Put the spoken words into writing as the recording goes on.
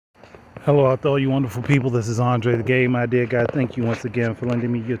Hello out there, all you wonderful people. This is Andre, the Game Idea Guy. Thank you once again for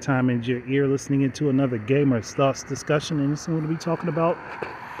lending me your time and your ear, listening into another Gamer's Thoughts discussion. And this is going to be talking about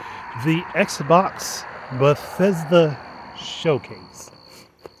the Xbox-Bethesda Showcase.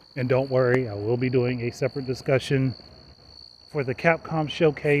 And don't worry, I will be doing a separate discussion for the Capcom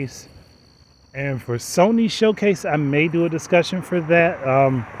Showcase. And for Sony Showcase, I may do a discussion for that.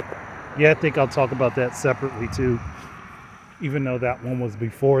 I think I'll talk about that separately too, even though that one was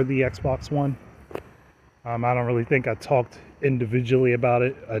before the Xbox One. I don't really think I talked individually about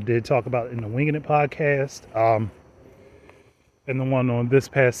it. I did talk about it in the Winging It podcast, and the one on this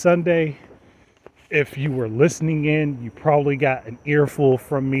past Sunday. If you were listening in, you probably got an earful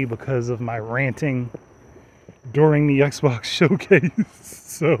from me because of my ranting during the Xbox Showcase.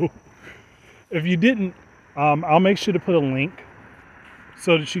 So if you didn't, I'll make sure to put a link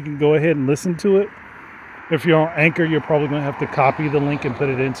so that you can go ahead and listen to it. If you're on Anchor, you're probably going to have to copy the link and put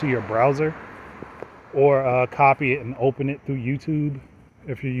it into your browser, or copy it and open it through YouTube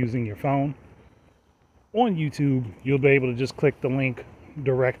if you're using your phone. On YouTube, you'll be able to just click the link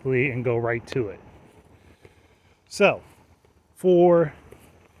directly and go right to it. So, for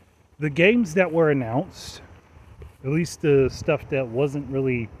the games that were announced, at least the stuff that wasn't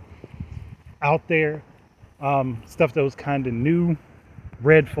really out there, stuff that was kind of new,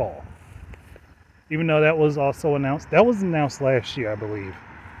 Redfall. Even though that was also announced. That was announced last year, I believe.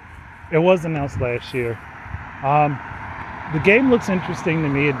 It was announced last year. The game looks interesting to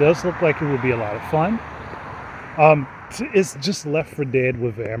me. It does look like it would be a lot of fun. It's just Left 4 Dead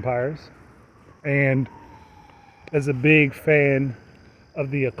with vampires. And as a big fan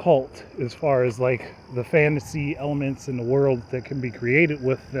of the occult, as far as like the fantasy elements in the world that can be created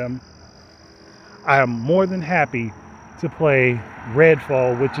with them, I am more than happy to play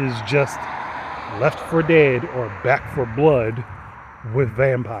Redfall, which is just Left 4 Dead or Back 4 Blood with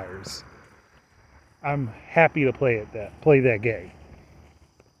vampires. I'm happy to play that game.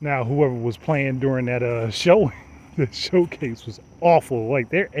 Now, whoever was playing during that the showcase was awful. Like,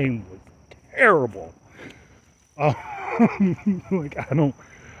 their aim was terrible. Like, I don't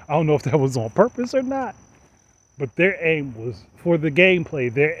know if that was on purpose or not, but their aim was, for the gameplay,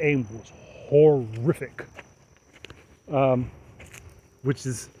 their aim was horrific. Which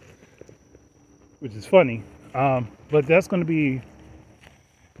is funny. But that's going to be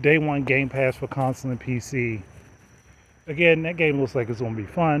day one Game Pass for console and PC. Again, that game looks like it's going to be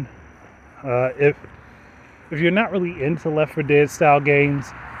fun. If you're not really into Left 4 Dead style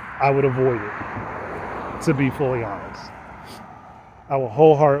games, I would avoid it, to be fully honest. I will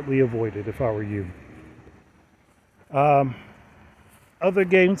wholeheartedly avoid it if I were you. Other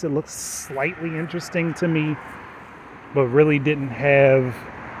games that look slightly interesting to me, but really didn't have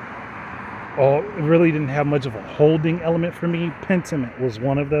much of a holding element for me. Pentiment was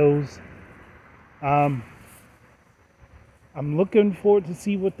one of those. I'm looking forward to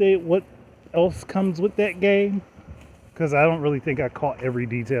see what else comes with that game, because I don't really think I caught every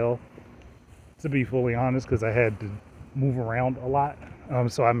detail, to be fully honest, because I had to move around a lot,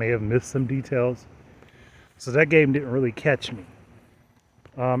 so I may have missed some details. So that game didn't really catch me.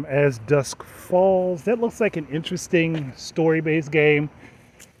 As Dusk Falls, that looks like an interesting story-based game.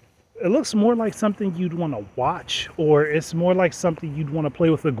 It looks more like something you'd want to watch, or it's more like something you'd want to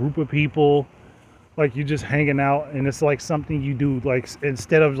play with a group of people, like you're just hanging out, and it's like something you do, like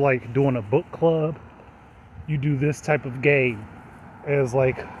instead of like doing a book club, you do this type of game as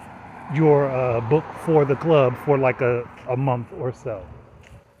like your book for the club for like a month or so.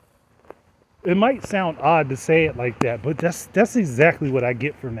 It might sound odd to say it like that, but that's exactly what I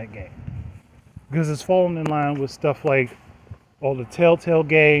get from that game, because it's falling in line with stuff like all the Telltale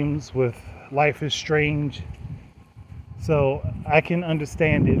games with Life is Strange. So I can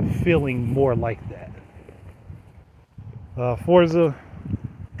understand it feeling more like that. Forza,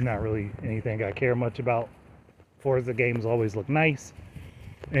 not really anything I care much about. Forza games always look nice.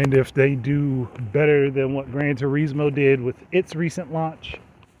 And if they do better than what Gran Turismo did with its recent launch,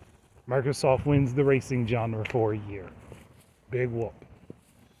 Microsoft wins the racing genre for a year. Big whoop.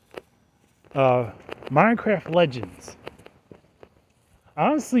 Minecraft Legends. I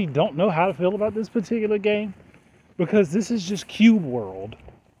honestly don't know how to feel about this particular game, because this is just Cube World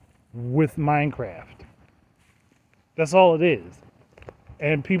with Minecraft. That's all it is.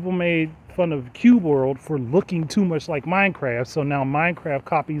 And people made fun of Cube World for looking too much like Minecraft, so now Minecraft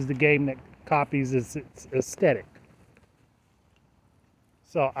copies the game that copies its aesthetic.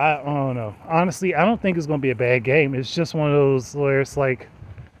 So I don't know. Honestly, I don't think it's going to be a bad game. It's just one of those where it's like,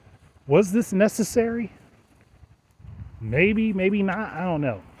 was this necessary? Maybe, maybe not. I don't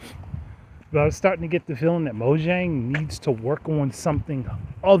know. But I was starting to get the feeling that Mojang needs to work on something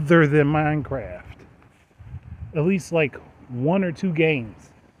other than Minecraft. At least like 1 or 2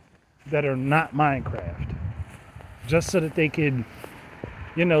 games that are not Minecraft. Just so that they could,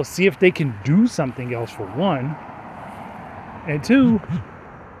 see if they can do something else for one. And 2,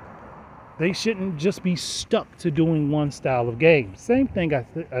 they shouldn't just be stuck to doing one style of game. Same thing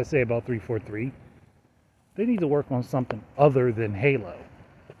I say about 343. They need to work on something other than Halo.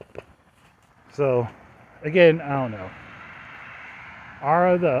 So, again, I don't know.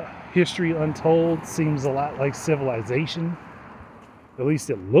 The History Untold seems a lot like Civilization. At least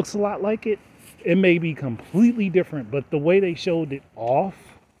it looks a lot like it. It may be completely different, but the way they showed it off,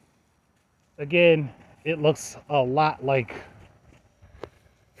 again, it looks a lot like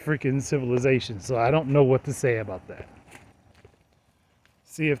freaking Civilization. So I don't know what to say about that.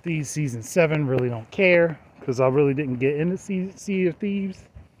 Sea of Thieves Season 7, really don't care, because I really didn't get into Sea of Thieves.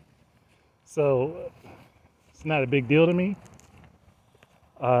 So it's not a big deal to me.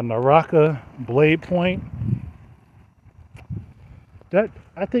 Naraka Blade Point.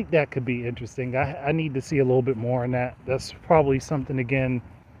 I think that could be interesting. I need to see a little bit more on that. That's probably something, again,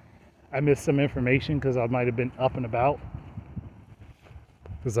 I missed some information because I might have been up and about.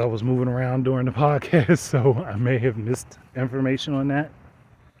 Because I was moving around during the podcast, so I may have missed information on that.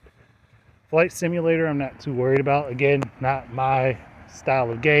 Flight Simulator, I'm not too worried about. Again, not my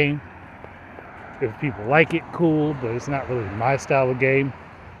style of game. If people like it, cool, but it's not really my style of game.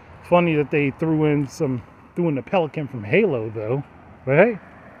 Funny that they threw in the Pelican from Halo, though. But hey,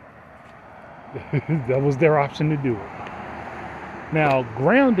 that was their option to do it. Now,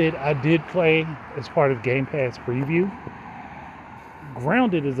 Grounded, I did play as part of Game Pass Preview.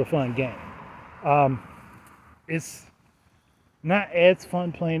 Grounded is a fun game. It's not as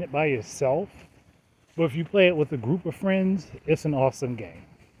fun playing it by yourself, but if you play it with a group of friends, it's an awesome game.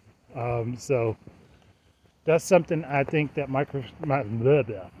 So that's something I think that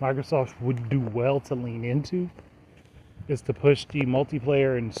Microsoft would do well to lean into, is to push the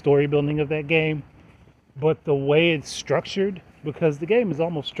multiplayer and story building of that game. But the way it's structured, because the game is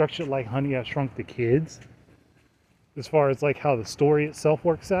almost structured like Honey, I Shrunk the Kids, as far as like how the story itself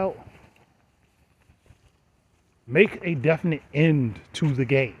works out, make a definite end to the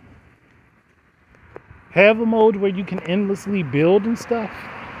game. Have a mode where you can endlessly build and stuff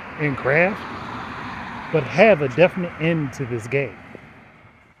and craft, but have a definite end to this game.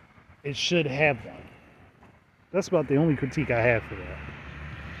 It should have one. That's about the only critique I have for that.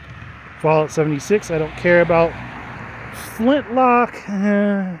 Fallout 76, I don't care about. Flintlock,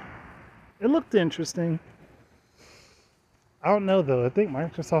 it looked interesting. I don't know though. I think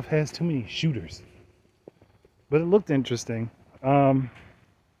Microsoft has too many shooters. But it looked interesting.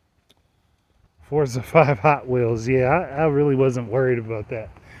 Forza 5 Hot Wheels, yeah, I really wasn't worried about that.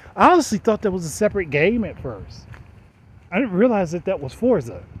 I honestly thought that was a separate game at first. I didn't realize that was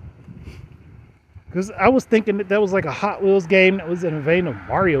Forza. Because I was thinking that was like a Hot Wheels game that was in a vein of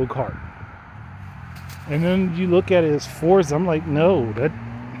Mario Kart. And then you look at it as Forza, I'm like, no,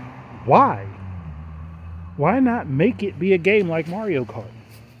 why? Why not make it be a game like Mario Kart?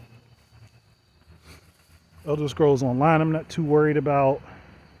 Elder Scrolls Online, I'm not too worried about.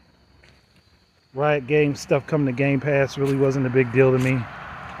 Riot Games stuff coming to Game Pass really wasn't a big deal to me.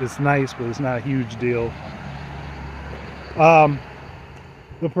 It's nice, but it's not a huge deal.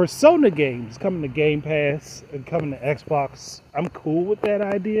 The Persona games coming to Game Pass and coming to Xbox, I'm cool with that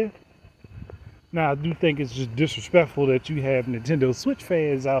idea. Now, I do think it's just disrespectful that you have Nintendo Switch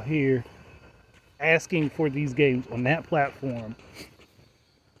fans out here asking for these games on that platform,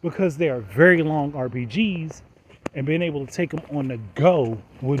 because they are very long RPGs, and being able to take them on the go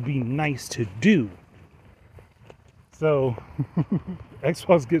would be nice to do. So,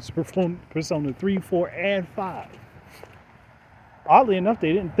 Xbox gets Persona 3, 4, and 5. Oddly enough,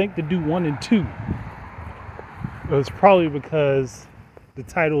 they didn't think to do 1 and 2. It was probably because the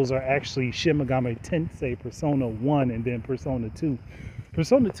titles are actually Shin Megami Tensei Persona 1 and then Persona 2.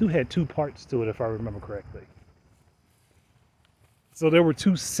 Persona 2 had 2 parts to it, if I remember correctly. So there were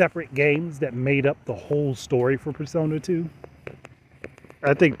 2 separate games that made up the whole story for Persona 2.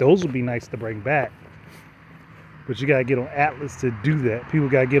 I think those would be nice to bring back. But you gotta get on Atlas to do that. People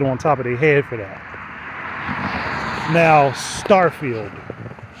gotta get on top of their head for that. Now, Starfield.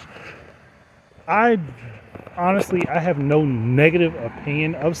 I have no negative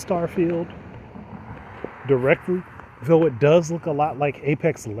opinion of Starfield directly, though it does look a lot like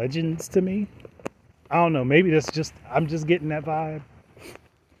Apex Legends to me. I don't know, maybe I'm just getting that vibe.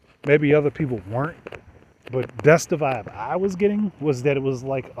 Maybe other people weren't, but that's the vibe I was getting, was that it was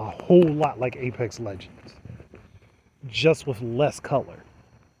like a whole lot like Apex Legends, just with less color.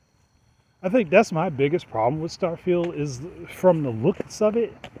 I think that's my biggest problem with Starfield is from the looks of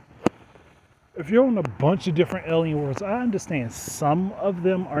it. If you're on a bunch of different alien worlds, I understand some of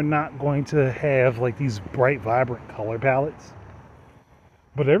them are not going to have like these bright, vibrant color palettes.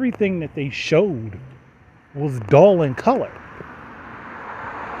 But everything that they showed was dull in color.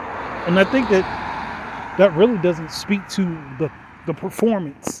 And I think that really doesn't speak to the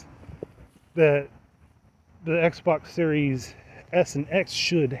performance that the Xbox Series S and X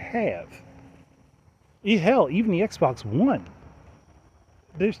should have. Hell, even the Xbox One.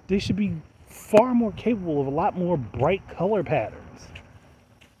 They should be far more capable of a lot more bright color patterns.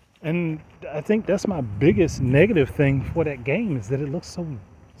 And I think that's my biggest negative thing for that game is that it looks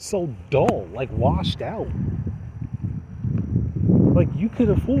so dull, like washed out. Like you could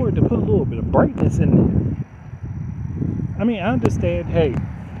afford to put a little bit of brightness in there. I mean, I understand, hey,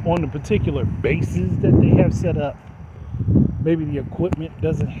 on the particular bases that they have set up, maybe the equipment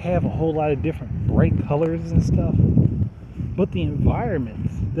doesn't have a whole lot of different bright colors and stuff. But the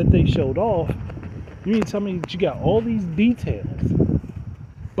environments that they showed off, you mean to tell me that you got all these details,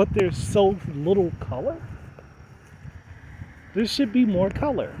 but there's so little color? There should be more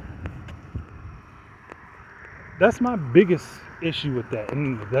color. That's my biggest issue with that.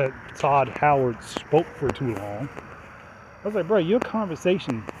 And that Todd Howard spoke for too long. I was like, bro, your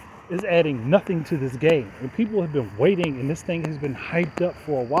conversation is adding nothing to this game. And people have been waiting, and this thing has been hyped up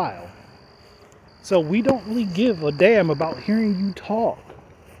for a while. So we don't really give a damn about hearing you talk.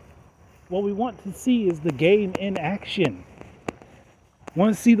 What we want to see is the game in action.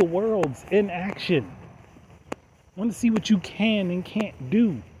 Want to see the worlds in action. Want to see what you can and can't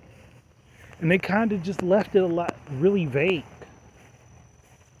do. And they kind of just left it a lot really vague.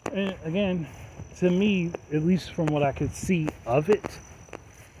 And again, to me, at least from what I could see of it,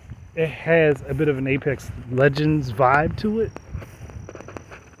 it has a bit of an Apex Legends vibe to it.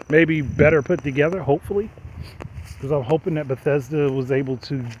 Maybe better put together, hopefully. Because I'm hoping that Bethesda was able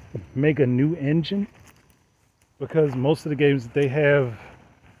to make a new engine. Because most of the games that they have,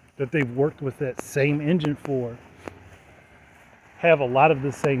 that they've worked with that same engine for, have a lot of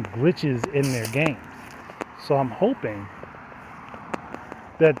the same glitches in their games. So I'm hoping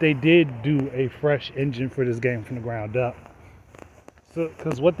that they did do a fresh engine for this game from the ground up. So,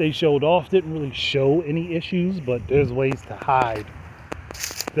 because what they showed off didn't really show any issues, but there's ways to hide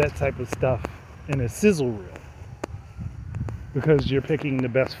that type of stuff in a sizzle reel. Because you're picking the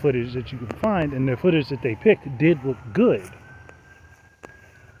best footage that you can find, and the footage that they picked did look good.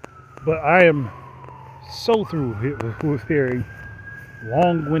 But I am so through with hearing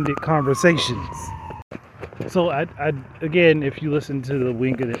long-winded conversations. So I again, if you listen to the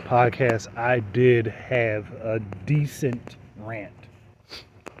Winging It podcast, I did have a decent rant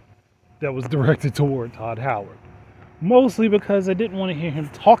that was directed toward Todd Howard. Mostly because I didn't want to hear him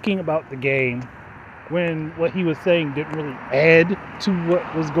talking about the game when what he was saying didn't really add to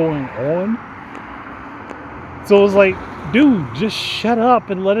what was going on. So it was like, dude, just shut up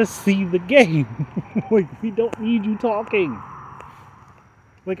and let us see the game. Like, we don't need you talking.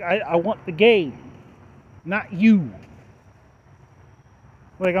 Like, I want the game, not you.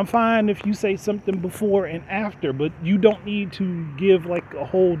 Like, I'm fine if you say something before and after, but you don't need to give like a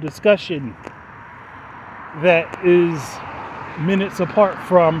whole discussion that is minutes apart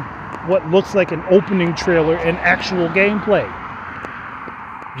from what looks like an opening trailer and actual gameplay.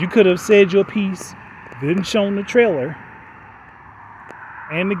 You could have said your piece, then shown the trailer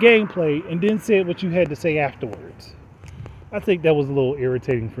and the gameplay, and then said what you had to say afterwards. I think that was a little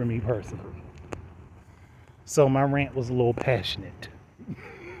irritating for me personally. So my rant was a little passionate.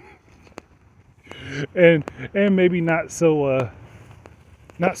 and maybe not so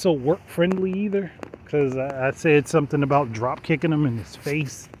work friendly either. Because I said something about drop kicking him in his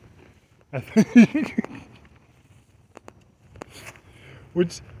face.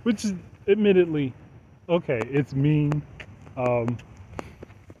 which is admittedly, okay, it's mean. And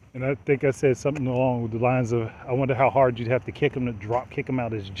I think I said something along with the lines of, I wonder how hard you'd have to kick him to drop kick him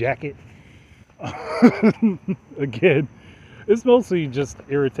out his jacket. Again, it's mostly just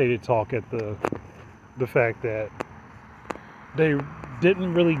irritated talk at the fact that they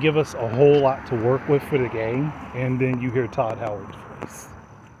didn't really give us a whole lot to work with for the game, and then you hear Todd Howard's voice.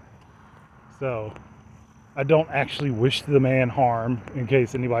 So, I don't actually wish the man harm, in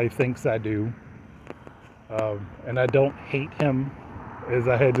case anybody thinks I do. And I don't hate him, as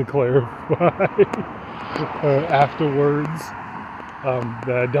I had to clarify afterwards.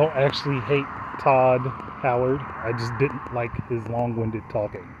 That I don't actually hate Todd Howard. I just didn't like his long-winded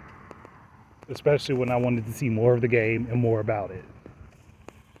talking. Especially when I wanted to see more of the game and more about it.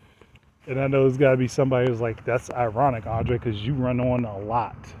 And I know there's got to be somebody who's like, that's ironic, Andre, because you run on a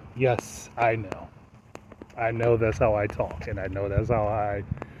lot Yes, I know. I know that's how I talk, and I know that's how I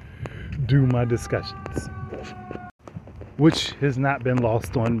do my discussions, which has not been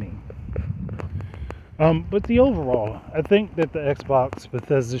lost on me. But the overall, I think that the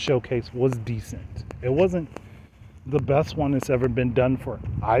Xbox-Bethesda Showcase was decent. It wasn't the best one that's ever been done for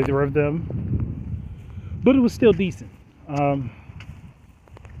either of them, but it was still decent.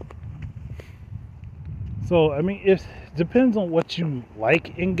 So, I mean, it depends on what you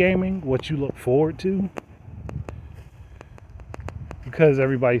like in gaming, what you look forward to, because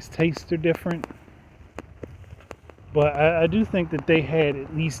everybody's tastes are different. But I do think that they had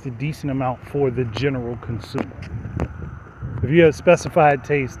at least a decent amount for the general consumer. If you have specified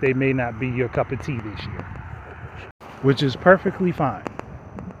taste, they may not be your cup of tea this year, which is perfectly fine.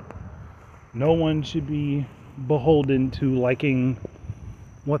 No one should be beholden to liking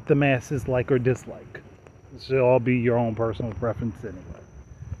what the masses like or dislike. It should all be your own personal preference anyway.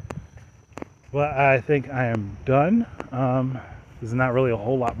 But I think I am done. There's not really a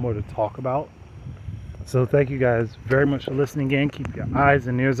whole lot more to talk about. So thank you guys very much for listening again. Keep your eyes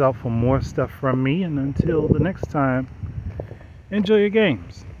and ears out for more stuff from me. And until the next time, enjoy your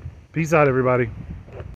games. Peace out, everybody.